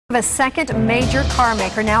A second major car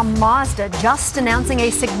maker, now Mazda, just announcing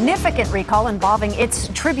a significant recall involving its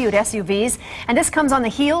Tribute SUVs. And this comes on the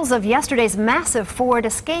heels of yesterday's massive Ford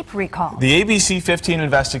Escape recall. The ABC15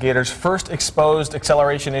 investigators first exposed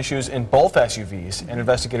acceleration issues in both SUVs. And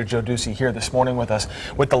investigator Joe Ducey here this morning with us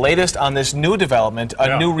with the latest on this new development,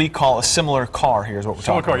 a new recall, a similar car. Here's what we're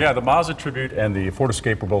talking about. Yeah, the Mazda Tribute and the Ford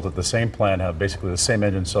Escape were built at the same plant, have basically the same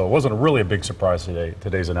engine, so it wasn't really a big surprise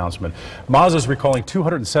today's announcement. Mazda's recalling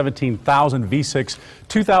 217,000 V6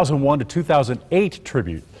 2001 to 2008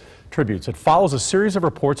 tributes. It follows a series of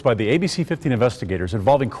reports by the ABC15 investigators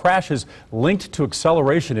involving crashes linked to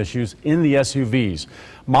acceleration issues in the SUVs.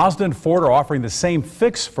 Mazda and Ford are offering the same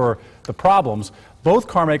fix for the problems. Both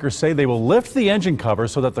car makers say they will lift the engine cover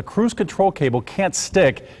so that the cruise control cable can't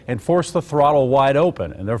stick and force the throttle wide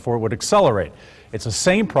open, and therefore it would accelerate. It's the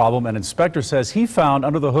same problem an inspector says he found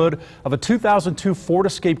under the hood of a 2002 Ford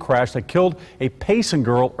Escape crash that killed a Payson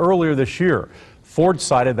girl earlier this year. Ford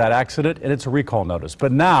cited that accident in its recall notice.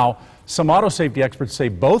 But now, some auto safety experts say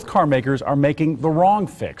both car makers are making the wrong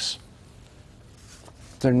fix.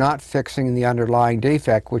 They're not fixing the underlying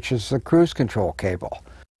defect, which is the cruise control cable.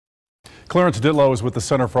 Clarence Ditlow is with the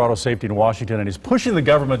Center for Auto Safety in Washington, and he's pushing the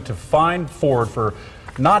government to fine Ford for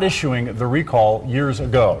not issuing the recall years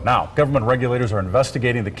ago. Now, government regulators are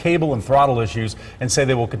investigating the cable and throttle issues and say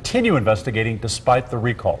they will continue investigating despite the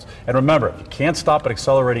recalls. And remember, if you can't stop an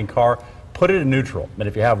accelerating car, put it in neutral. And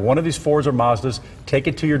if you have one of these Fords or Mazdas, take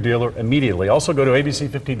it to your dealer immediately. Also go to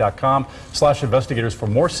abc15.com/investigators for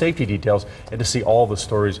more safety details and to see all the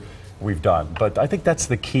stories we've done. But I think that's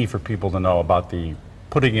the key for people to know about the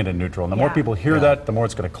putting it in neutral. And the more people hear that, the more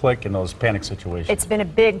it's going to click in those panic situations. It's been a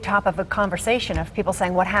big top of a conversation of people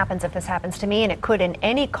saying, what happens if this happens to me? And it could in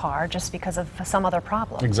any car just because of some other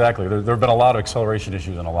problem. Exactly. There have been a lot of acceleration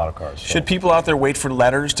issues in a lot of cars. So. Should people out there wait for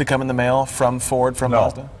letters to come in the mail from Ford, from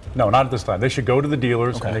Mazda? No, not at this time. They should go to the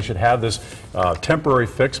dealers and they should have this temporary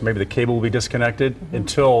fix. Maybe the cable will be disconnected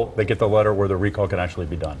until they get the letter where the recall can actually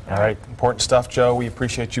be done. All right. Important stuff, Joe. We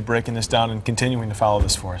appreciate you breaking this down and continuing to follow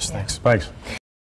this for us. Thanks. Thanks.